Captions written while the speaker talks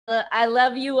I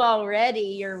love you already.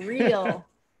 You're real.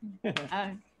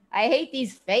 I, I hate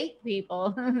these fake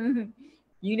people.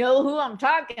 You know who I'm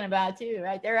talking about too,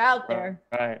 right? They're out there.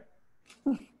 Right.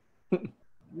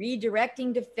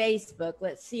 Redirecting to Facebook.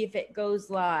 Let's see if it goes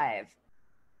live.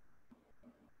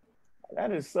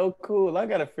 That is so cool. I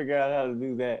got to figure out how to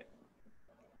do that.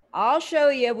 I'll show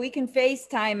you. We can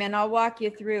FaceTime and I'll walk you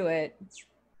through it.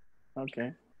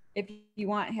 Okay. If you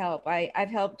want help. I've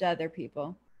helped other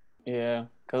people. Yeah,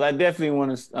 because I definitely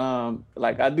want to,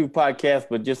 like, I do podcasts,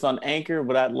 but just on Anchor,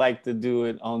 but I'd like to do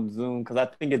it on Zoom because I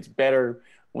think it's better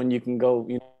when you can go,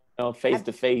 face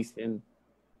to face. And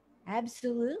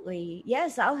Absolutely.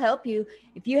 Yes, I'll help you.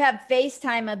 If you have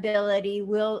FaceTime ability,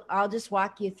 I'll just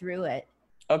walk you through it.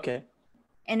 okay.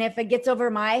 And if it gets over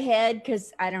my head,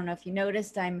 because I don't know if you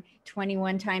noticed, I'm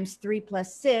 21 times 3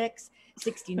 plus 6,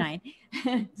 69.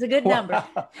 It's a good number.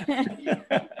 Wow.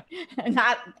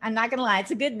 I'm not gonna lie,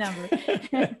 it's a good number.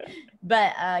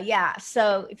 But yeah,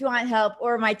 so if you want help,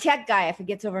 or my tech guy, if it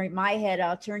gets over my head,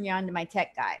 I'll turn you on to my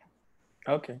tech guy.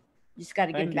 Okay. You just got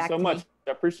to get him Thank you back so to much. me.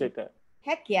 I appreciate that.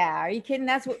 Heck yeah, are you kidding?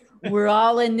 That's what we're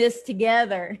all in this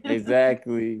together.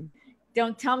 Exactly.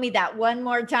 Don't tell me that one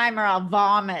more time or I'll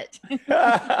vomit.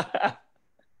 Have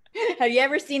you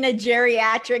ever seen a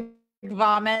geriatric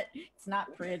vomit? It's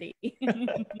not pretty.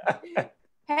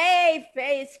 Hey,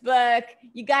 Facebook,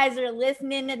 you guys are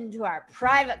listening into our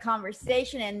private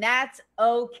conversation, and that's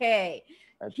okay.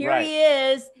 That's Here right. he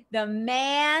is, the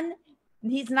man.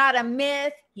 He's not a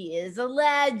myth. He is a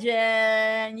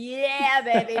legend. Yeah,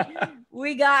 baby.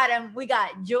 We got him. We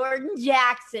got Jordan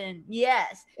Jackson.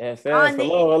 Yes. Yes. On the-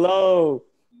 Hello.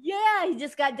 Yeah, he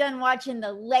just got done watching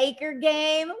the Laker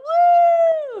game.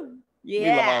 Woo!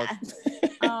 Yeah.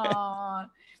 Oh,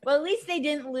 well, at least they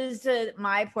didn't lose to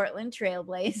my Portland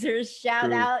Trailblazers. Shout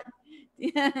True. out.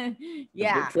 The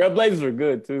Yeah. Trailblazers are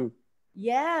good too.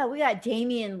 Yeah, we got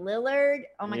Damian Lillard.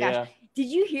 Oh my gosh. Did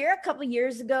you hear a couple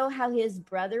years ago how his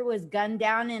brother was gunned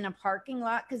down in a parking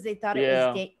lot because they thought it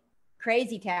was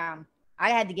crazy town? I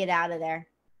had to get out of there.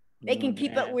 They can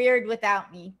keep it weird without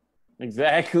me.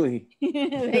 Exactly.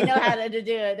 They know how to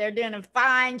do it. They're doing a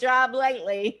fine job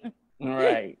lately.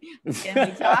 Right.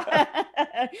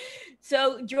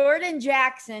 So Jordan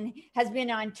Jackson has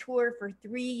been on tour for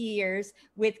 3 years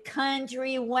with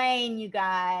Country Wayne, you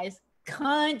guys.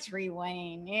 Country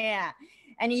Wayne, yeah.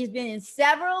 And he's been in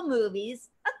several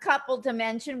movies. A couple to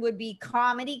mention would be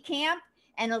Comedy Camp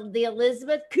and The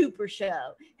Elizabeth Cooper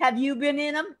Show. Have you been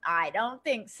in them? I don't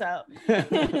think so.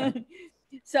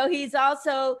 So he's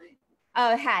also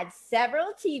had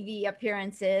several TV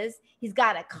appearances. He's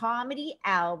got a comedy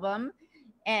album,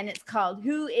 and it's called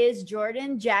Who is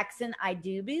Jordan Jackson? I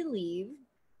Do Believe.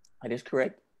 That is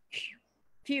correct.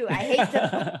 Phew,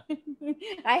 I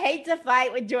hate to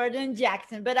fight with Jordan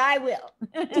Jackson, but I will.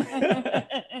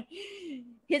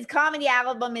 His comedy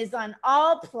album is on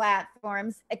all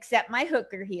platforms except my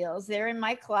hooker heels. They're in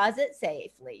my closet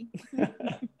safely.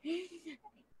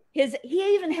 He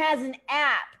even has an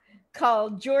app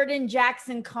called Jordan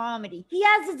Jackson Comedy. He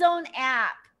has his own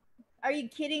app. Are you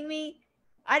kidding me?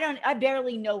 I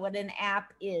barely know what an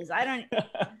app is. I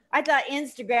thought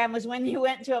Instagram was when you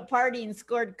went to a party and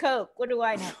scored Coke. What do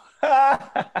I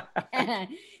know?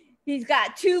 He's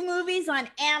got 2 movies on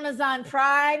Amazon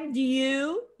Prime. Do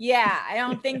you? Yeah, I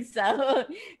don't think so.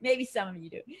 Maybe some of you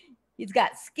do. He's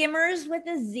got Skimmers with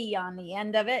a Z on the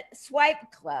end of it.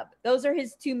 Swipe Club. Those are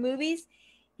his 2 movies.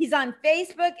 He's on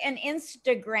Facebook and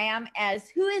Instagram as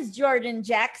Who is Jordan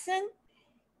Jackson?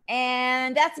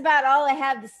 And that's about all I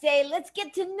have to say. Let's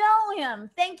get to know him.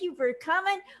 Thank you for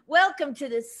coming. Welcome to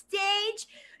the stage,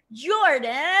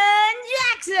 Jordan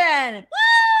Jackson.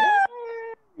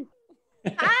 Woo!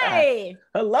 Hi.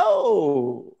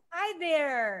 Hello. Hi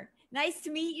there. Nice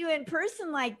to meet you in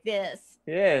person like this.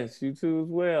 Yes, you too as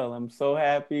well. I'm so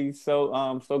happy.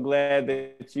 So glad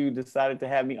that you decided to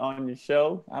have me on your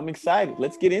show. I'm excited.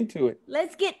 Let's get into it.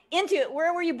 Let's get into it.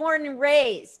 Where were you born and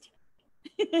raised?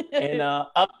 In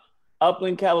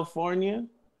Upland, California.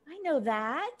 I know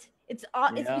that. It's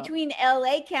between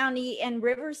LA County and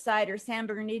Riverside or San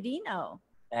Bernardino.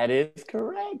 That is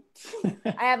correct.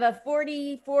 I have a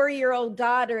 44-year-old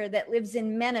daughter that lives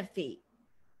in Menifee.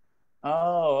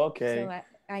 Oh, okay. So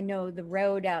I know the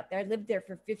road out there. I lived there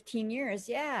for 15 years.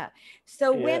 Yeah.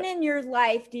 So when in your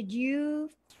life did you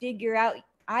figure out,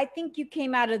 I think you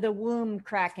came out of the womb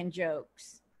cracking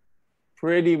jokes?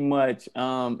 Pretty much.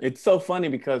 It's so funny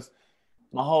because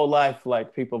my whole life,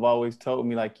 like, people have always told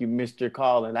me, like, you missed your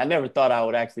call. And I never thought I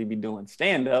would actually be doing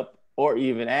stand-up or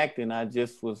even acting. I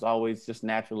just was always just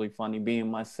naturally funny being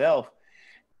myself.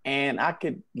 And I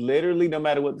could literally, no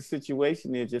matter what the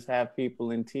situation is, just have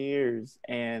people in tears.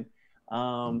 And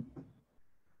um,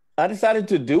 I decided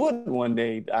to do it one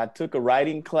day. I took a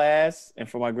writing class, and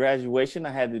for my graduation,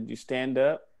 I had to do stand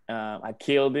up. I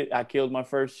killed it. I killed my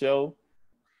first show.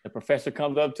 The professor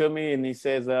comes up to me and he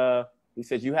says,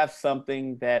 you have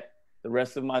something that the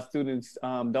rest of my students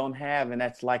don't have, and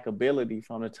that's likability.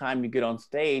 From the time you get on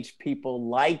stage, people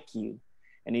like you.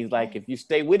 And he's like, if you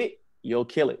stay with it, you'll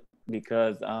kill it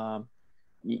because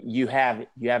you have it.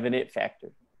 You have an it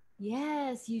factor.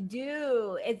 Yes, you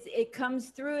do. It comes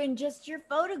through in just your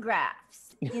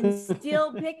photographs. In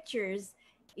still pictures,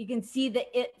 you can see the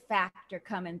it factor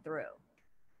coming through.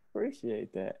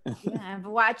 Appreciate that. Yeah, I've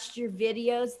watched your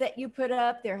videos that you put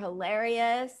up. They're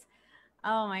hilarious.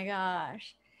 Oh my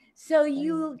gosh. So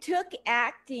you took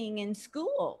acting in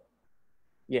school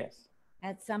Yes.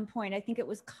 at some point. I think it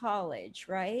was college,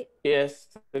 right? Yes,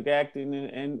 took acting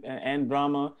and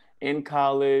drama in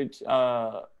college.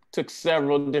 Took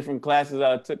several different classes.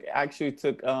 I took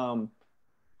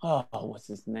what's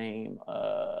his name?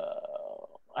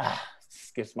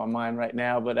 Skips my mind right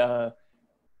now, but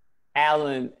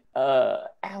Alan,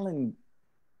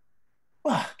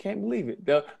 can't believe it.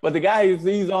 But the guy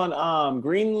he's on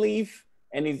Greenleaf,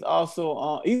 and he's also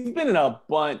on. He's been in a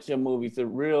bunch of movies. A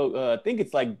real, I think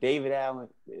it's like David Allen.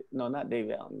 No, not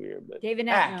David Allen Greer, but David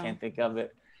Allen. I can't think of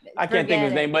it. I can't think of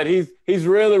his name, but he's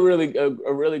really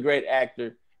a really great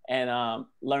actor, and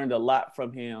learned a lot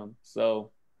from him.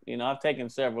 So I've taken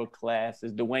several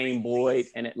classes. Dwayne Boyd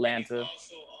in Atlanta.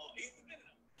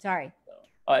 Sorry.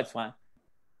 Oh, it's fine.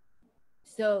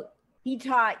 So he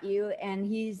taught you,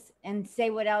 and say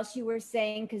what else you were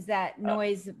saying, because that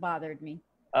noise bothered me.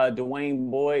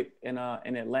 Dwayne Boyd in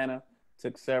Atlanta,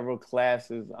 took several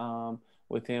classes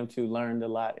with him too. Learned a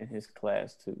lot in his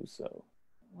class too. So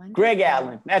wonderful. Greg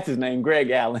Allen, that's his name, Greg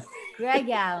Allen. Greg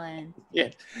Allen.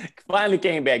 Yeah, finally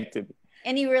came back to me.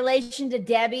 Any relation to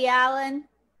Debbie Allen?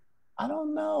 I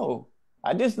don't know.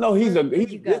 I just know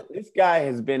this guy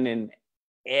has been in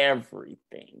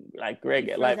everything. Like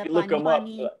Greg, like look him up.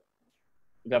 You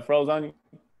got froze on you?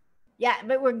 Yeah,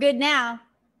 but we're good now.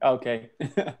 Okay.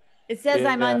 It says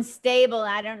I'm unstable.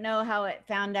 I don't know how it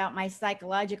found out my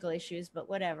psychological issues, but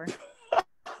whatever.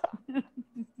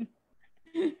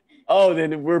 Oh,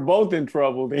 then we're both in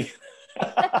trouble then.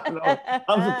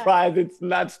 I'm surprised it's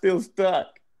not still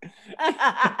stuck.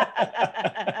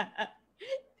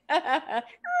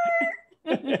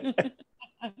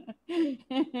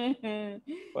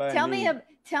 Tell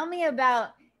me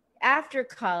about after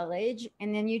college,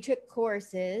 and then you took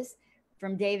courses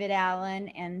from David Allen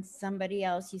and somebody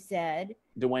else, you said.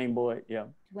 Dwayne Boyd, yeah.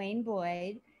 Dwayne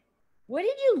Boyd. What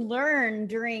did you learn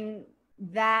during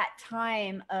that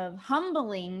time of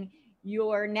humbling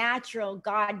your natural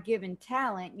God-given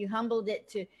talent? You humbled it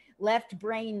to left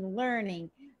brain learning.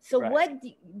 So what,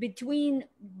 between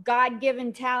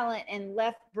God-given talent and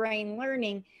left brain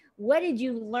learning, what did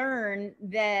you learn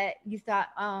that you thought,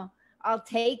 oh, I'll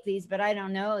take these, but I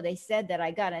don't know. They said that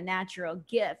I got a natural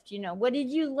gift. What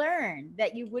did you learn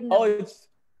that you wouldn't have?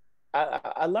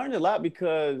 I learned a lot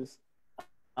because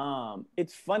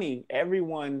it's funny.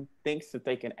 Everyone thinks that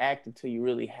they can act until you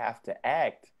really have to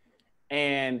act.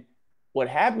 And what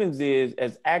happens is,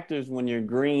 as actors, when you're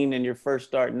green and you're first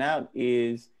starting out,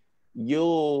 is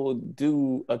you'll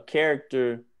do a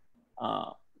character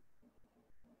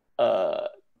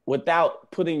without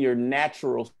putting your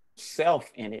natural self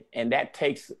in it, and that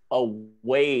takes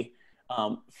away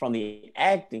from the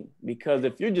acting, because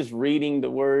if you're just reading the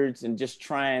words and just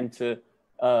trying to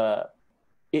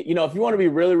if you want to be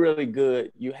really, really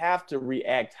good, you have to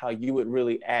react how you would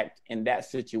really act in that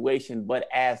situation, but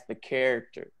as the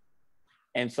character.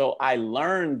 And so I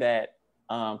learned that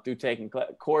through taking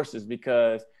courses,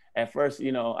 because at first,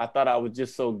 I thought I was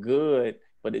just so good,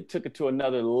 but it took it to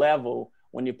another level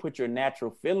when you put your natural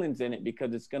feelings in it,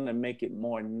 because it's going to make it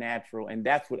more natural. And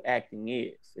that's what acting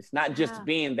is. It's not just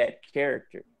being that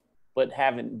character, but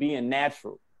being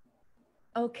natural.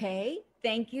 Okay.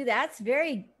 Thank you. That's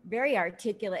very, very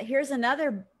articulate. Here's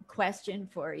another question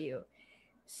for you.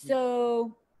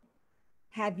 So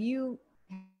have you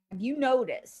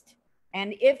noticed,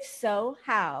 and if so,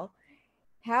 how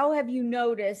have you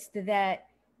noticed that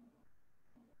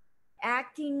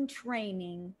acting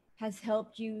training has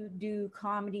helped you do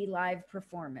comedy live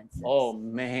performances? Oh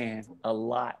man, a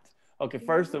lot. Okay,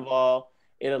 first of all,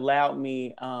 it allowed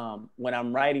me when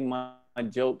I'm writing my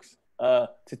jokes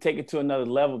to take it to another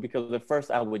level, because at first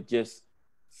I would just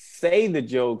say the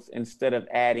jokes instead of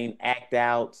adding act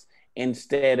outs,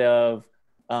 instead of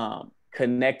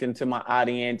connecting to my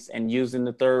audience and using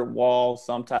the third wall.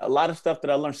 Sometimes a lot of stuff that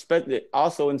I learned, especially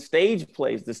also in stage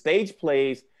plays. The stage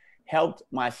plays helped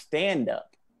my stand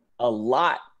up a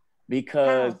lot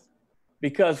because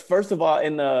How? first of all,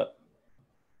 in the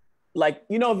like,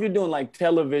 you know, if you're doing like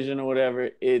television or whatever,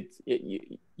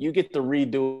 you get to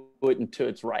redo it until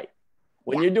it's right.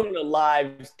 When Yeah. you're doing a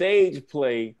live stage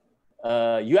play,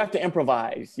 you have to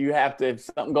improvise. You have to, if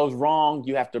something goes wrong,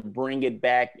 you have to bring it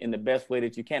back in the best way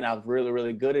that you can. I was really,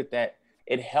 really good at that.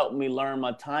 It helped me learn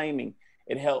my timing.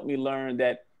 It helped me learn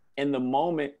that in the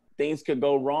moment, things could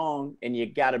go wrong and you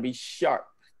got to be sharp.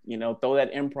 You know, throw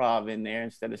that improv in there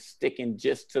instead of sticking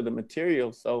just to the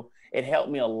material. So it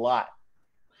helped me a lot.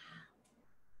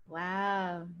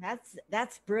 Wow,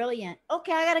 that's brilliant.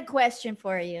 Okay, I got a question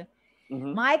for you.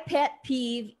 Mm-hmm. My pet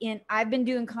peeve in I've been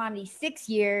doing comedy 6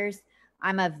 years.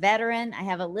 I'm a veteran. I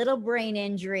have a little brain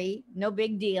injury, no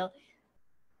big deal.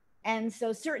 And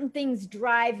so certain things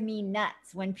drive me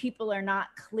nuts when people are not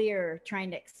clear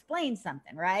trying to explain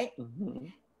something, right? Mm-hmm.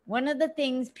 One of the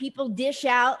things people dish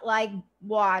out like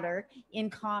water in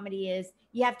comedy is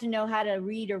you have to know how to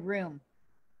read a room,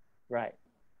 Right.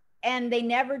 and they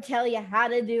never tell you how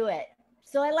to do it.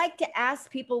 So I like to ask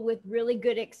people with really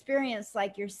good experience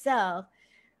like yourself,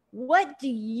 what do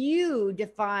you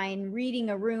define reading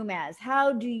a room as?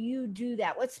 How do you do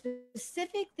that? What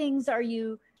specific things are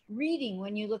you reading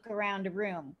when you look around a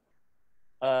room?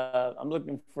 I'm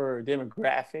looking for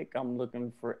demographic. I'm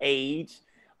looking for age.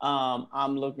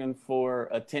 I'm looking for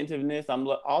attentiveness.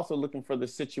 Also looking for the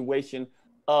situation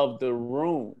of the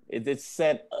room. Is it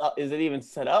set up? Is it even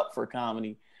set up for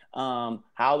comedy?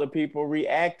 How the people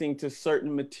reacting to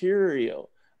certain material.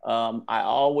 I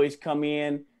always come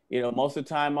in. You know, most of the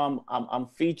time I'm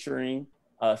featuring.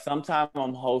 Sometimes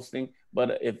I'm hosting.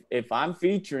 But if I'm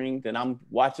featuring, then I'm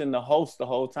watching the host the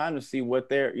whole time to see what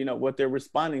they're, you know, what they're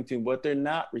responding to, what they're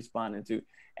not responding to.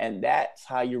 And that's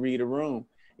how you read a room.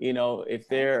 You know, if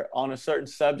they're on a certain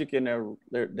subject and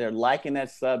they're liking that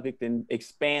subject, then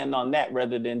expand on that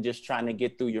rather than just trying to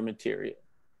get through your material.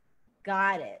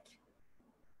 Got it.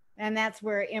 And that's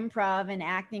where improv and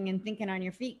acting and thinking on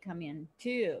your feet come in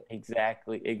too.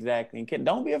 Exactly, exactly. And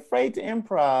don't be afraid to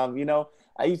improv. You know,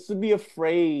 I used to be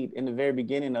afraid in the very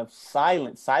beginning of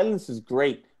silence. Silence is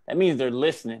great. That means they're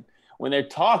listening. When they're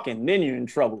talking, then you're in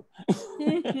trouble.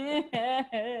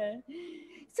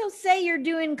 So say you're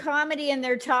doing comedy and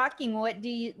they're talking, what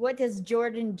does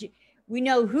we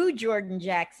know who Jordan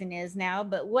Jackson is now,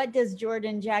 but what does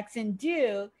Jordan Jackson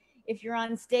do if you're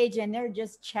on stage and they're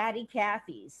just chatty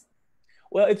Cathys?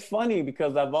 Well, it's funny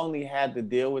because I've only had to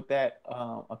deal with that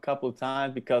a couple of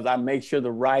times because I make sure the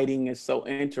writing is so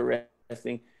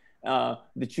interesting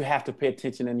that you have to pay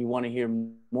attention and you want to hear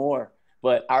more.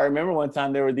 But I remember one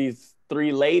time there were these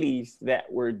three ladies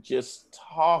that were just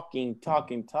talking,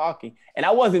 talking, talking. And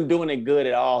I wasn't doing it good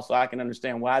at all, so I can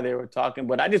understand why they were talking.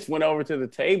 But I just went over to the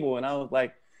table and I was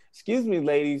like, excuse me,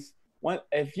 ladies,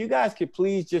 if you guys could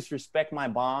please just respect my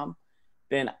bomb,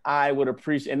 then I would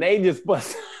appreciate. And they just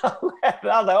bust out laughing.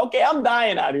 I was like, okay, I'm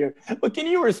dying out here, but can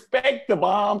you respect the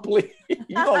bomb, please?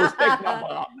 You gonna respect my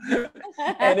bomb?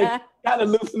 And it kind of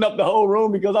loosened up the whole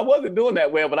room because I wasn't doing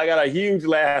that well, but I got a huge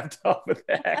laugh off of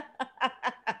that.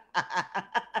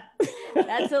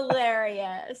 That's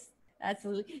hilarious.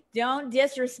 Don't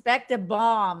disrespect a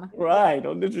bomb. Right,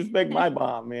 don't disrespect my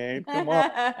bomb, man. Come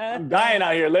on, I'm dying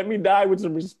out here. Let me die with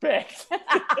some respect.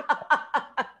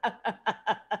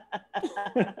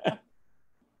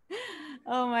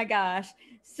 Oh my gosh.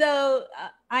 So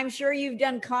I'm sure you've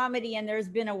done comedy and there's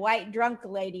been a white drunk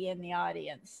lady in the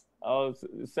audience. Oh,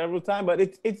 several times, but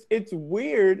it's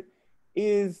weird.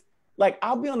 Is like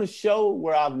I'll be on a show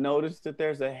where I've noticed that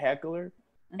there's a heckler,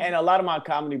 and a lot of my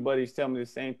comedy buddies tell me the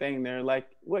same thing. They're like,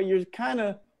 "Well, you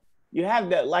have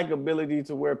that likability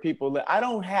to where people. I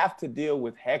don't have to deal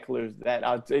with hecklers.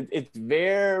 It's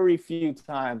very few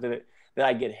times that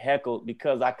I get heckled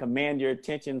because I command your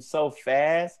attention so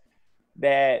fast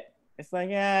that it's like,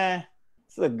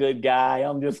 it's a good guy.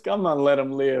 I'm gonna let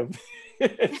him live."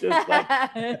 It's just like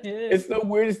it's the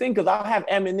weirdest thing because I'll have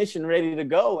ammunition ready to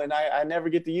go and I never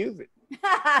get to use it.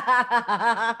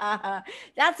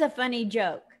 That's a funny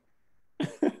joke.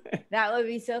 That would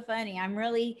be so funny. I'm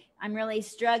really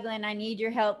struggling. I need your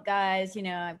help, guys. You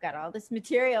know, I've got all this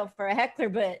material for a heckler,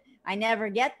 but I never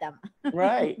get them.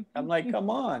 Right. I'm like, come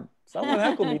on, someone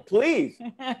heckle me, please.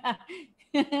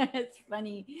 It's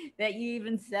funny that you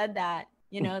even said that.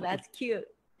 You know, that's cute.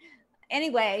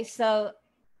 Anyway, so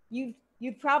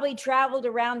you've probably traveled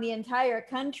around the entire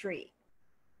country.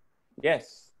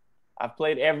 Yes. I've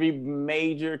played every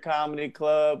major comedy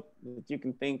club that you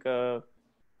can think of.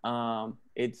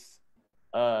 It's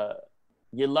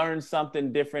You learn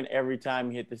something different every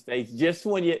time you hit the stage. Just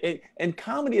when and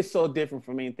comedy is so different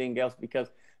from anything else because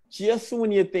just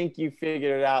when you think you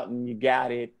figured it out and you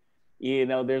got it,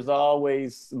 there's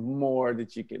always more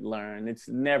that you could learn. It's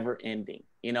never ending.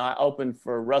 I opened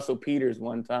for Russell Peters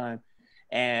one time,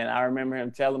 and I remember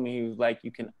him telling me, he was like,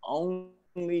 you can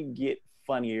only get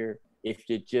funnier if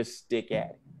you just stick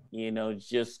at it.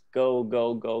 Just go,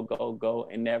 go, go, go, go,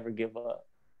 and never give up.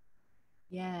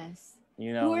 Yes.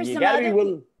 Who are you gotta be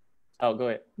willing. Oh, go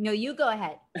ahead. No, you go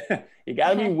ahead. You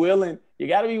gotta be willing. You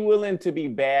gotta be willing to be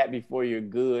bad before you're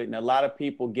good. And a lot of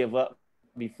people give up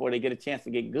before they get a chance to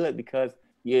get good because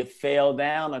you fell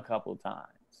down a couple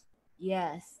times.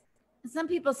 Yes. Some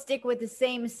people stick with the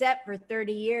same set for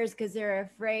 30 years because they're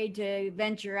afraid to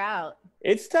venture out.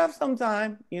 It's tough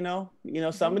sometimes,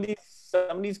 some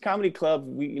of these comedy clubs,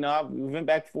 we went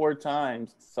back 4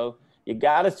 times. So you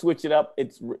got to switch it up.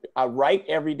 I write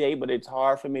every day, but it's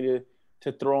hard for me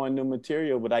to throw in new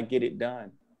material, but I get it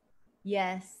done.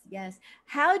 Yes, yes.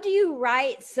 How do you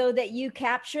write so that you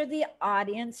capture the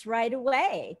audience right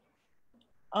away?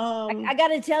 I got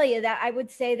to tell you that I would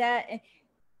say that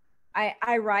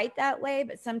I write that way,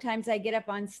 but sometimes I get up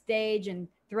on stage and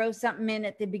throw something in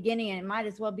at the beginning and it might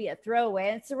as well be a throwaway.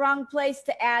 It's the wrong place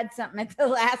to add something at the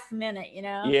last minute,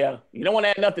 Yeah. You don't want to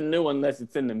add nothing new unless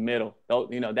it's in the middle.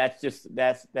 That's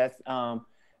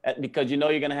because you're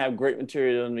going to have great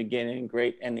material in the beginning,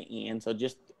 great in the end. So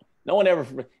just no one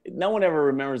ever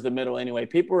remembers the middle anyway.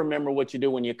 People remember what you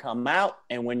do when you come out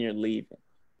and when you're leaving.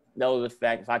 Those are the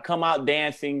facts. If I come out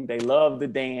dancing, they love the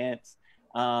dance.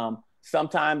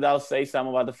 Sometimes I'll say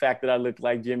something about the fact that I look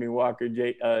like Jimmy Walker,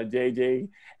 JJ,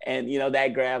 and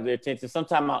that grabs their attention.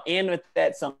 Sometimes I'll end with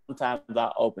that. Sometimes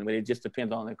I'll open, but it just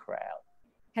depends on the crowd.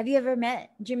 Have you ever met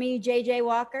Jimmy JJ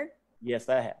Walker? Yes,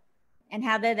 I have. And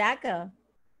how did that go?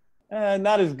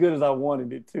 Not as good as I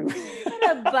wanted it to.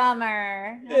 What a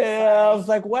bummer. Yeah, I was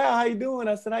like, wow, how you doing?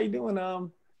 I said, how you doing?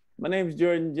 My name is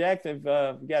Jordan Jackson.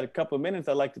 If you got a couple of minutes,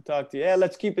 I'd like to talk to you. Yeah,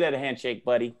 let's keep it at a handshake,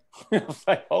 buddy. I was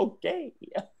like, okay.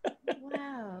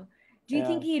 Wow. Do you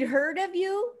think he'd heard of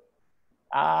you?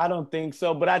 I don't think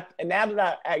so. But now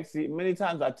that I actually, many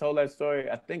times I told that story,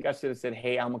 I think I should have said,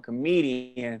 hey, I'm a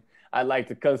comedian. I like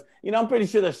to, because, I'm pretty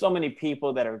sure there's so many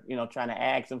people that are, trying to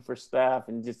ask him for stuff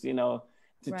and just,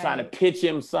 trying to pitch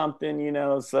him something,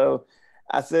 So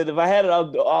I said, if I had it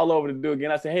all over to do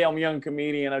again, I said, hey, I'm a young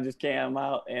comedian. I just came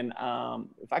out. And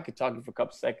if I could talk to you for a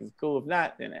couple seconds, cool. If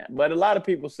not, then that. But a lot of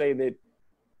people say that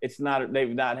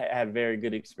they've not had very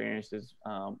good experiences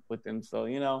with them. So,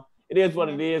 it is what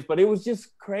it is. But it was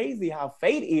just crazy how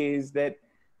fate is that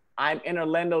I'm in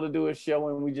Orlando to do a show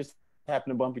and we just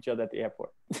happen to bump each other at the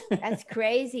airport. That's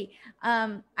crazy.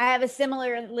 I have a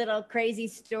similar little crazy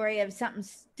story of something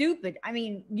stupid. I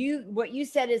mean, what you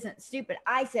said isn't stupid.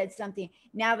 I said something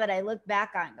now that I look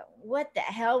back on, go, what the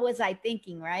hell was I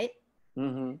thinking, right?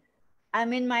 Mm-hmm.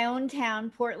 I'm in my own town,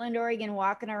 Portland, Oregon,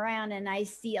 walking around, and I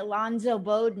see Alonzo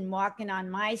Bowden walking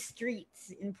on my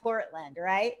streets in Portland,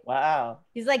 right? Wow.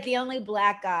 He's like the only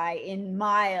black guy in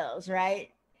miles, right?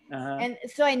 Uh-huh. And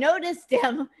so I noticed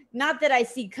him, not that I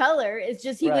see color, it's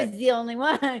just he was the only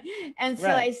one. And so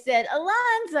I said,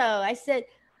 Alonzo, I said,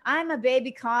 I'm a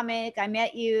baby comic. I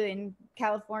met you in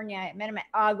California. I met him at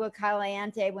Agua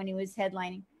Caliente when he was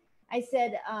headlining. I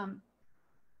said,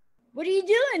 what are you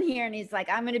doing here? And he's like,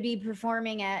 I'm going to be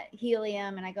performing at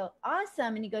Helium. And I go,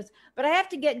 awesome. And he goes, but I have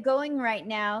to get going right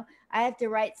now. I have to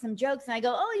write some jokes. And I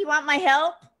go, oh, you want my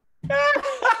help?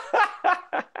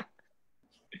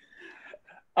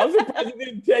 I'm surprised he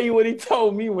didn't tell you what he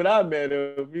told me when I met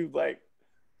him. He was like,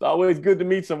 it's always good to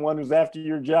meet someone who's after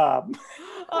your job.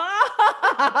 I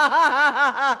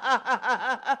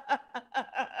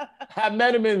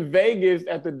met him in Vegas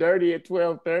at the Dirty at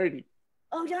 12:30.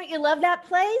 Oh, don't you love that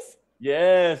place?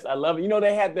 Yes, I love it.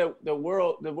 They had the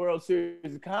World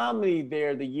Series of Comedy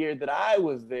there the year that I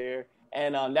was there.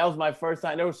 And that was my first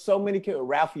time. There were so many kids.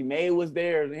 Ralphie May was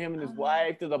there, him and his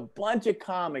wife. There's a bunch of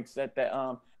comics at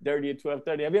the Dirty at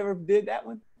 12:30. Have you ever did that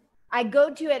one? I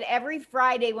go to it every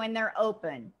Friday when they're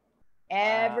open.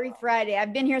 Every Friday.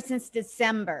 I've been here since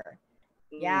December.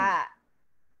 Yeah.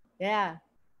 Yeah.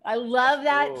 I love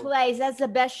that place. That's the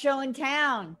best show in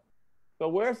town. So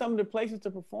where are some of the places to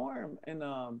perform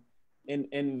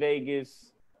in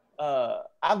Vegas?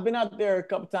 I've been out there a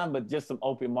couple times, but just some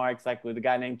open mics, like with a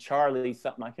guy named Charlie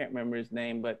something. I can't remember his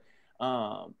name, but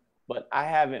I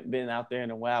haven't been out there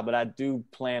in a while. But I do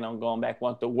plan on going back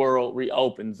once the world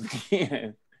reopens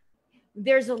again.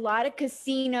 There's a lot of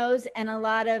casinos, and a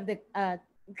lot of the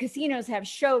casinos have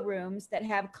showrooms that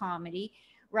have comedy.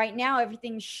 Right now,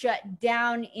 everything's shut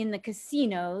down in the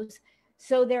casinos.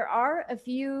 So there are a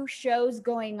few shows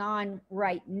going on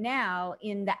right now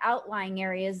in the outlying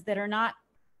areas that are not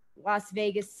Las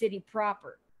Vegas City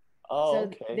proper. Oh, So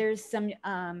okay. there's some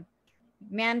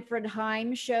Manfred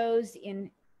Heim shows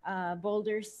in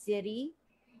Boulder City,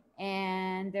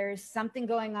 and there's something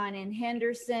going on in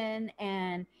Henderson,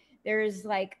 and there's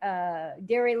like a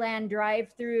Dairyland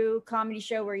drive-through comedy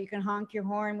show where you can honk your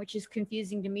horn, which is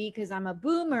confusing to me because I'm a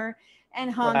boomer,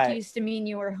 and honk Right. used to mean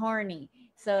you were horny.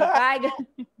 So if I go,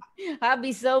 I'll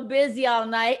be so busy all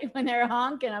night when they're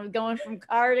honking. I'm going from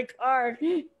car to car.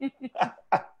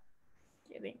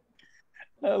 Kidding.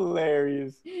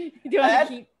 Hilarious. Do you want to That,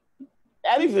 keep?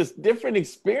 that is a different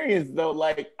experience though.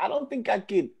 Like I don't think I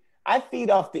could. I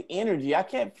feed off the energy. I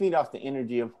can't feed off the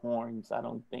energy of horns, I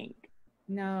don't think.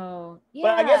 No.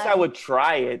 But I guess Yeah. I would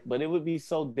try it, but it would be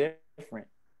so different.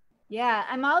 Yeah.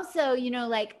 I'm also,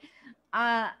 like,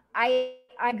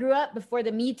 I grew up before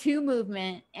the Me Too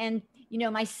movement, and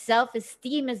my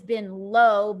self-esteem has been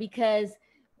low because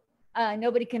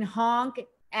nobody can honk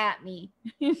at me.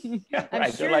 I'm Right.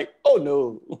 They're sure. like, oh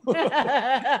no.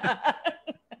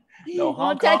 No Won't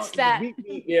honk touch honk, no that. beep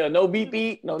beep. Yeah, no beep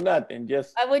beep, no nothing.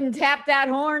 Just I wouldn't tap that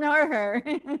horn or her.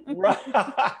 right.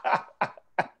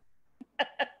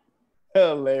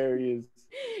 Hilarious.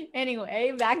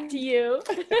 Anyway, back to you.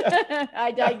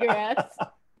 I digress.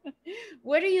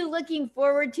 What are you looking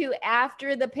forward to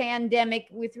after the pandemic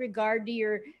with regard to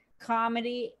your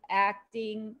comedy,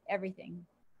 acting, everything?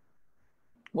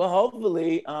 Well,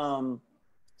 hopefully,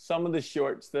 some of the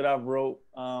shorts that I've wrote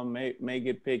may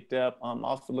get picked up. I'm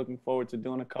also looking forward to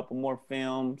doing a couple more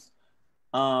films,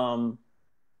 um,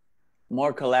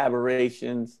 more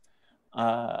collaborations,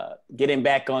 getting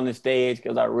back on the stage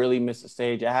because I really miss the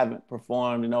stage. I haven't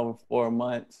performed in over 4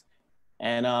 months,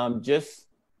 and just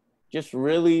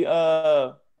really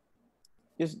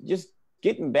just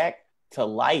getting back to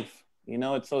life.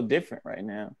 It's so different right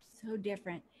now. So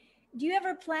different. Do you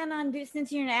ever plan on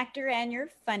since you're an actor and you're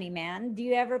a funny man, do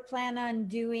you ever plan on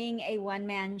doing a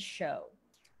one-man show?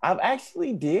 I've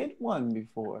actually did one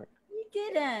before. You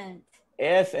didn't.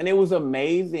 Yes, and it was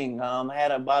amazing. I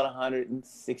had about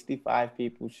 165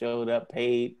 people showed up,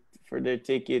 paid for their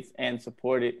tickets, and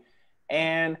supported.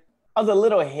 And I was a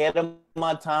little ahead of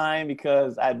my time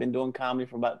because I'd been doing comedy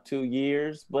for about 2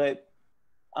 years, but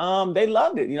they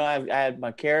loved it. I had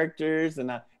my characters,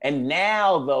 and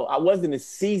now though I wasn't as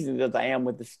seasoned as I am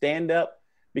with the stand up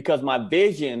because my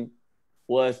vision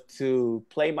was to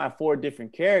play my four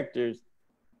different characters,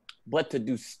 but to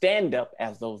do stand up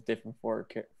as those different four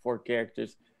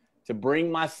characters, to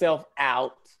bring myself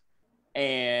out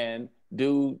and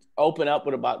open up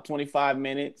with about 25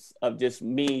 minutes of just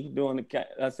me doing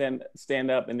the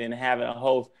stand up, and then having a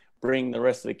host bring the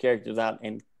rest of the characters out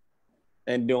and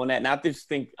doing that. And I just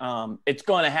think it's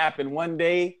going to happen one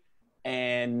day,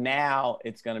 and now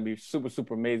it's going to be super,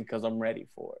 super amazing because I'm ready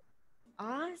for it.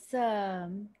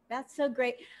 Awesome. That's so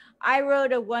great. I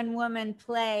wrote a one-woman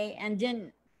play and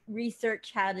didn't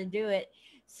research how to do it.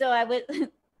 So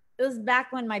it was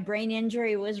back when my brain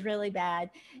injury was really bad.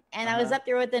 And I was up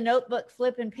there with a notebook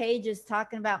flipping pages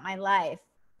talking about my life.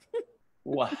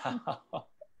 Wow.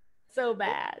 So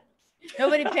bad.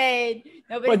 Nobody paid.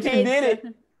 Nobody But paid. You did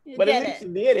it. But at least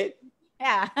you did it.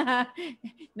 Yeah.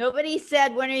 Nobody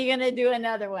said, when are you going to do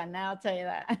another one? I'll tell you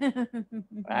that.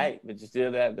 Right. But you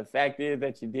still that the fact is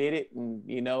that you did it, and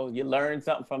you learn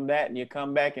something from that, and you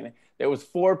come back, and there was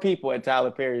 4 people at Tyler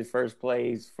Perry's first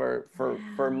plays for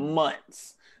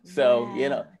months. So,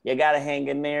 you got to hang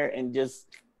in there and just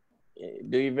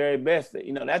do your very best.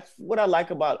 That's what I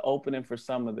like about opening for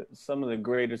some of the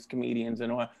greatest comedians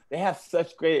and all. They have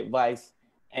such great advice.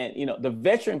 And the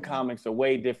veteran comics are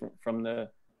way different from the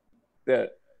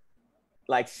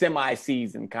like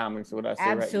semi-seasoned comics, what I say.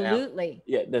 Absolutely. Right now. Absolutely.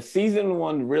 Yeah, the seasoned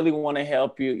ones really want to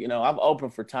help you. I've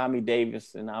opened for Tommy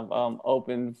Davis, and I've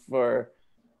opened for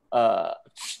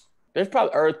there's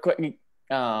probably Earthquake.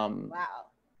 Wow.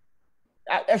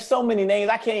 There's so many names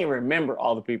I can't even remember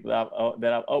all the people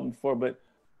that I've opened for, but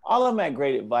all of them had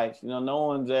great advice. No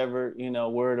one's ever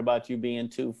worried about you being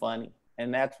too funny,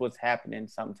 and that's what's happening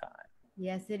sometimes.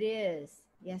 Yes, it is.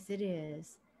 Yes, it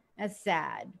is. That's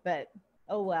sad, but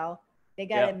oh well. They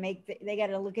got to they got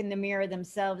to look in the mirror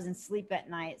themselves and sleep at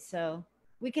night. So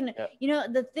we can,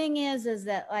 the thing is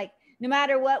that, like, no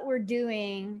matter what we're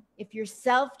doing, if you're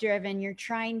self-driven, you're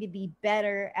trying to be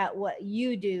better at what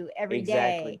you do every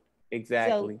day.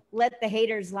 Exactly. So let the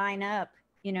haters line up,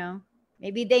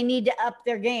 maybe they need to up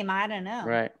their game. I don't know.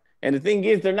 Right. And the thing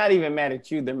is, they're not even mad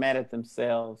at you. They're mad at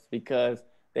themselves because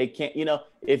they can't,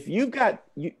 if you got,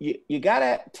 you got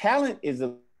to, talent is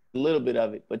a little bit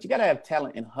of it, but you got to have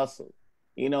talent and hustle.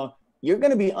 you're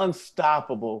going to be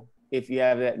unstoppable if you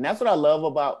have that. And that's what I love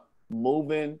about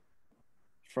moving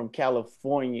from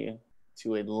California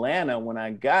to Atlanta. When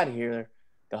I got here,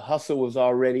 the hustle was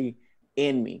already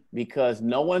in me because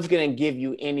no one's going to give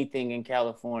you anything in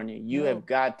California. You have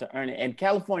got to earn it. And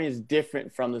California is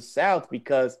different from the South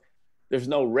because there's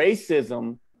no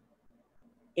racism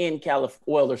in California.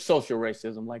 Well, there's social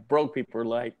racism. Like broke people are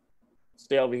like,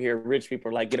 stay over here. Rich people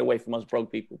are like, get away from us broke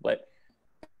people. But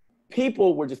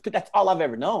people were just, that's all I've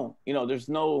ever known. You know, there's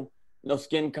no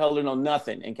skin color, no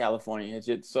nothing in California. It's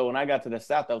just, so when I got to the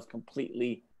South, that was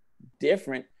completely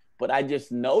different. But I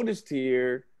just noticed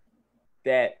here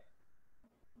that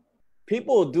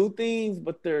people will do things,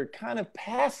 but they're kind of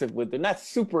passive with it. They're not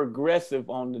super aggressive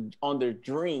on their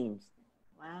dreams.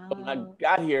 Wow. But when I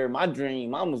got here, my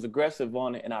dream, I was aggressive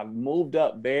on it, and I've moved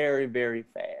up very, very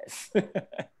fast.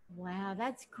 Wow,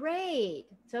 that's great.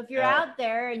 So if you're out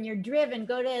there and you're driven,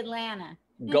 go to Atlanta.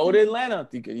 Go to Atlanta.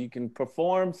 You can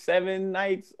perform 7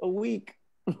 nights a week.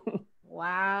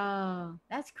 Wow,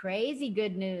 that's crazy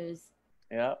good news.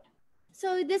 Yeah.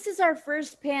 So this is our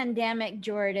first pandemic,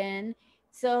 Jordan.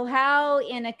 So how,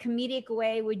 in a comedic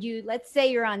way, would you, let's say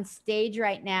you're on stage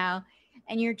right now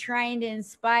and you're trying to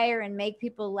inspire and make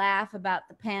people laugh about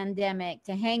the pandemic,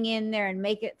 to hang in there and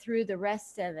make it through the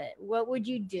rest of it. What would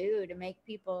you do to make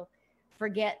people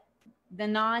forget the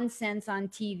nonsense on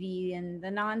TV and the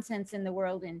nonsense in the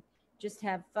world and just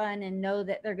have fun and know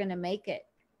that they're going to make it?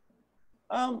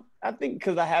 I think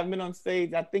because I haven't been on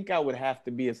stage, I think I would have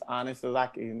to be as honest as I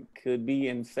could be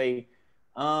and say,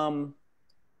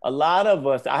 a lot of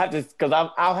us, I have to, because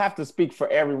I'll have to speak for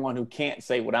everyone who can't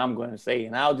say what I'm going to say.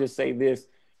 And I'll just say this: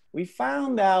 we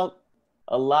found out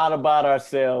a lot about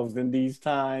ourselves in these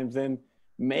times. And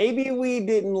maybe we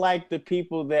didn't like the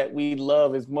people that we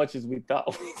love as much as we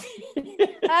thought.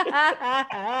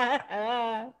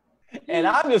 And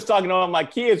I'm just talking about my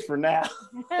kids for now.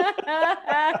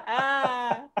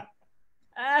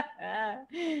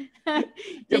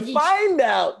 You find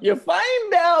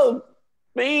out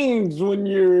things when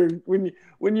you're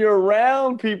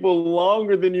around people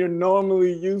longer than you're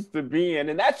normally used to being.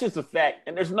 And that's just a fact.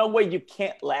 And there's no way you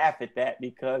can't laugh at that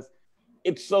because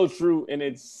it's so true and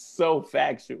it's so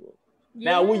factual.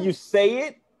 Yeah. Now, will you say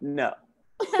it? No.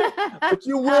 But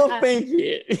you will think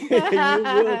it. You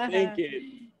will think it.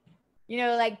 You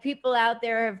know, like people out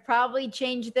there have probably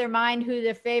changed their mind who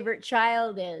their favorite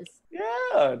child is.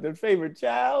 Yeah, their favorite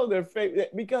child, their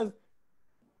favorite, because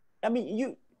I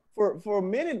mean, for a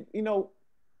minute, you know,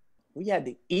 we had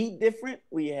to eat different.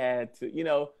 We had to, you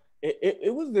know,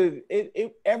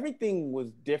 everything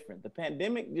was different. The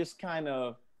pandemic just kind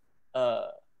of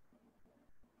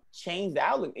changed the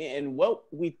outlook, and what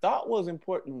we thought was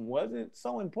important wasn't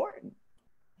so important.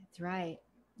 That's right.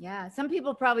 Yeah, some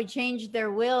people probably changed their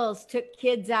wills, took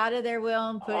kids out of their will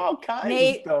and put all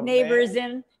kinds of stuff, neighbors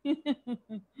man.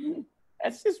 in.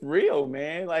 That's just real,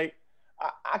 man. Like,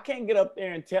 I can't get up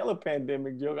there and tell a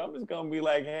pandemic joke. I'm just going to be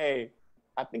like, hey,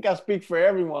 I think I speak for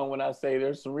everyone when I say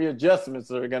there's some readjustments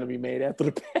that are going to be made after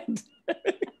the pandemic.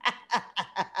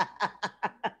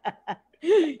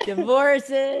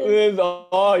 Divorces.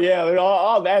 Oh, yeah,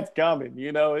 all that's coming.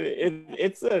 You know,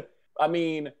 it's a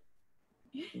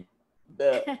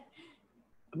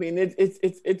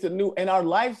a new, and our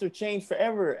lives are changed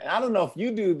forever. And I don't know if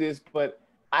you do this, but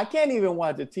I can't even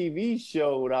watch a TV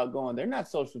show without going, they're not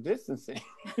social distancing.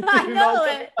 I know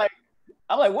it.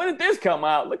 I'm like, when did this come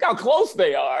out? Look how close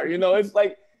they are. You know, it's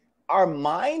like our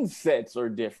mindsets are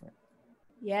different.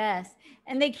 Yes.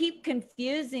 And they keep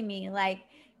confusing me. Like,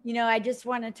 you know, I just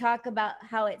want to talk about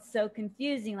how it's so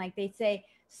confusing. Like they say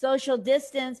social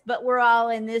distance, but we're all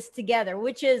in this together.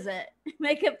 Which is it?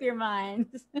 Make up your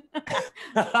minds.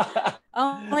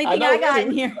 Only thing I got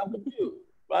in here. I'm confused.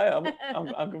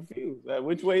 I'm confused.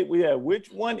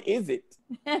 Which one is it?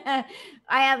 I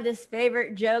have this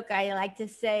favorite joke I like to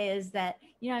say is that,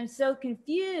 you know, I'm so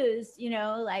confused, you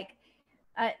know, like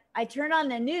I turn on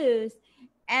the news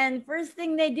and first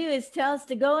thing they do is tell us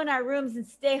to go in our rooms and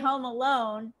stay home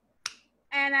alone.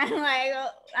 And I'm like,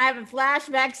 I have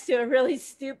flashbacks to a really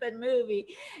stupid movie.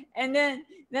 And then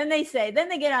they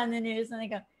get on the news and they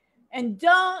go, and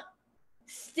don't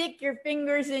stick your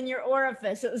fingers in your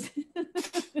orifices.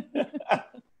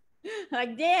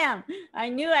 Like, damn, I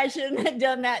knew I shouldn't have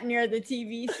done that near the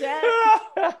TV set.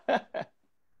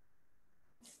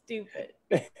 Stupid.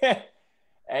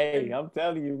 Hey, I'm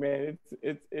telling you, man,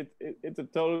 it's a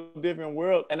total different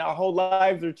world, and our whole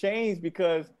lives are changed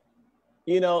because,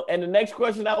 you know. And the next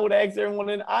question I would ask everyone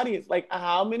in the audience, like,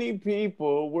 how many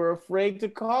people were afraid to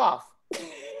cough?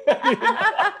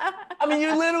 I mean,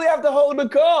 you literally have to hold the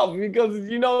cough because,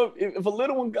 you know, if a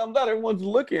little one comes out, everyone's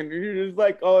looking. You're just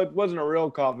like, oh, it wasn't a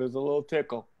real cough. It was a little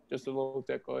tickle. Just a little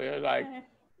tickle. You're like,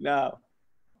 no.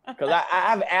 Because I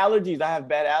have allergies. I have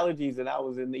bad allergies. And I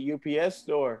was in the UPS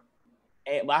store.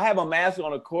 And I had my mask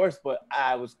on, of course, but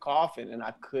I was coughing and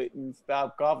I couldn't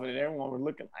stop coughing. And everyone was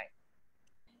looking like.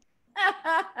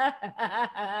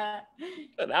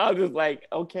 And I was just like,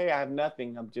 okay, I have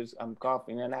nothing. I'm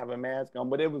coughing and I have a mask on.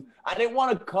 But I didn't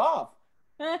want to cough.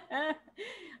 I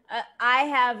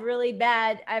have really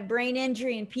bad brain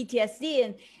injury and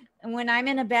PTSD. And when I'm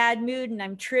in a bad mood and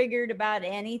I'm triggered about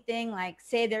anything, like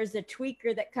say there's a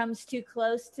tweaker that comes too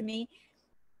close to me,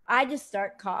 I just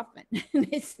start coughing.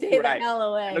 They stay the hell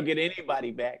away. I don't get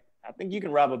anybody back. I think you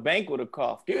can rob a bank with a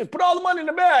cough. Put all the money in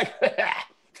the bag.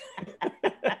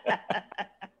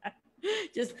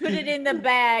 Just put it in the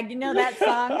bag. You know that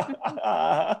song?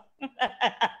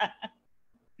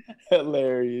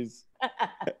 Hilarious.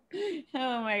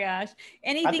 Oh my gosh.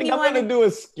 Anything I think I'm going to do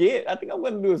a skit. I think I'm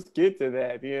going to do a skit to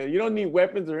that. Yeah, you don't need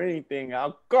weapons or anything.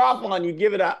 I'll cough on you.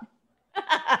 Give it up.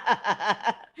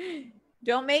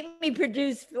 Don't make me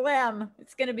produce phlegm.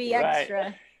 It's going to be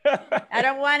extra. I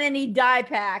don't want any dye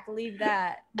pack. Leave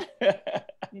that.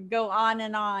 Go on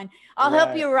and on. I'll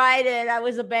help you write it. I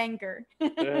was a banker.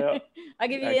 Yeah. I'll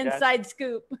give you the inside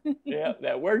scoop. Yeah,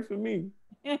 that works for me.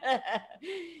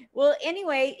 Well,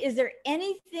 anyway, is there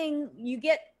anything you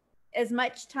get as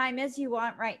much time as you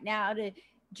want right now to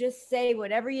just say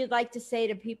whatever you'd like to say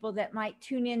to people that might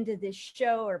tune into this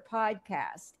show or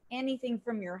podcast? Anything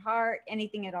from your heart,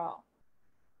 anything at all?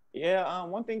 Yeah,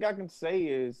 one thing I can say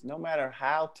is no matter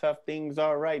how tough things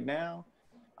are right now,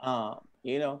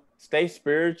 you know, stay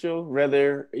spiritual.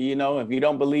 Whether, you know, if you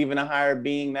don't believe in a higher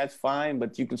being, that's fine,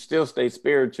 but you can still stay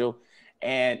spiritual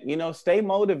and, you know, stay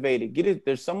motivated.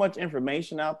 There's so much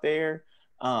information out there.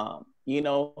 You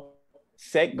know,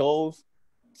 set goals,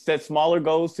 set smaller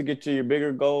goals to get to your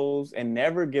bigger goals and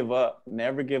never give up,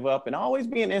 and always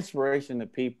be an inspiration to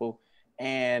people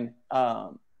and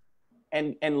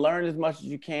learn as much as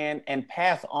you can and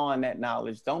pass on that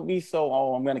knowledge. Don't be so,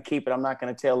 oh, I'm going to keep it. I'm not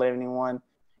going to tell anyone.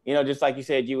 You know, just like you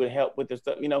said, you would help with the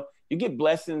stuff. You know, you get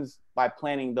blessings by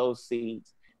planting those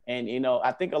seeds. And, you know,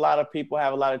 I think a lot of people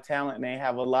have a lot of talent and they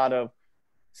have a lot of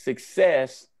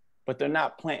success, but they're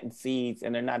not planting seeds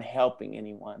and they're not helping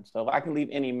anyone. So if I can leave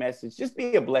any message, just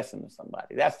be a blessing to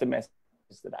somebody. That's the message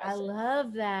that I say.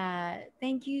 Love that.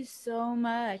 Thank you so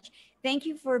much. Thank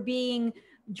you for being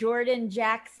Jordan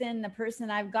Jackson, the person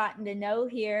I've gotten to know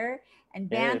here and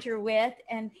banter with.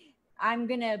 And I'm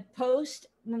going to post,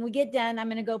 when we get done, I'm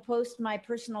going to go post my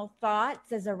personal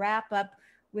thoughts as a wrap up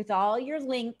with all your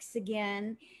links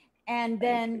again. And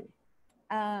then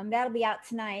that'll be out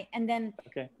tonight. And then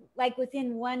like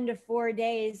within 1 to 4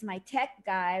 days, my tech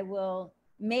guy will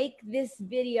make this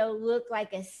video look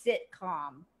like a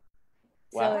sitcom.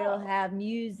 Wow. So it'll have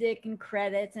music and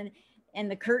credits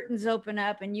and the curtains open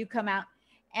up and you come out.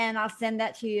 And I'll send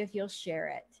that to you if you'll share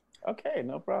it. Okay,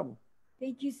 no problem.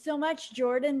 Thank you so much,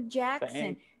 Jordan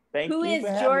Jackson. Thank Who you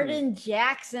is Jordan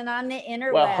Jackson on the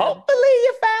interweb? Well, hopefully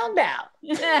you found out.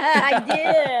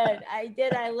 I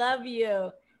did. I love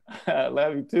you. I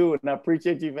love you too. And I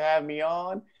appreciate you for having me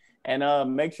on.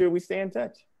 And make sure we stay in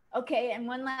touch. Okay, and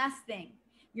one last thing.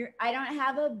 I don't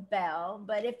have a bell,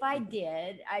 but if I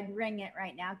did, I'd ring it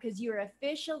right now because you're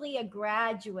officially a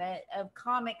graduate of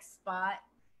Comic Spot.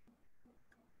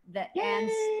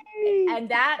 And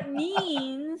that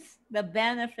means the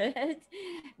benefit.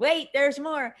 Wait, there's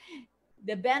more.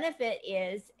 The benefit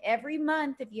is every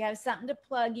month, if you have something to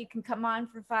plug, you can come on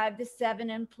for 5 to 7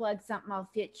 and plug something. I'll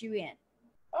fit you in.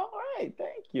 All right.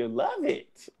 Thank you. Love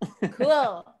it.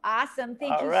 Cool. Awesome.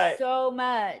 Thank you so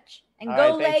much. And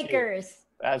go Lakers.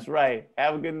 That's right.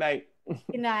 Have a good night.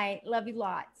 Good night. Love you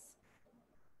lots.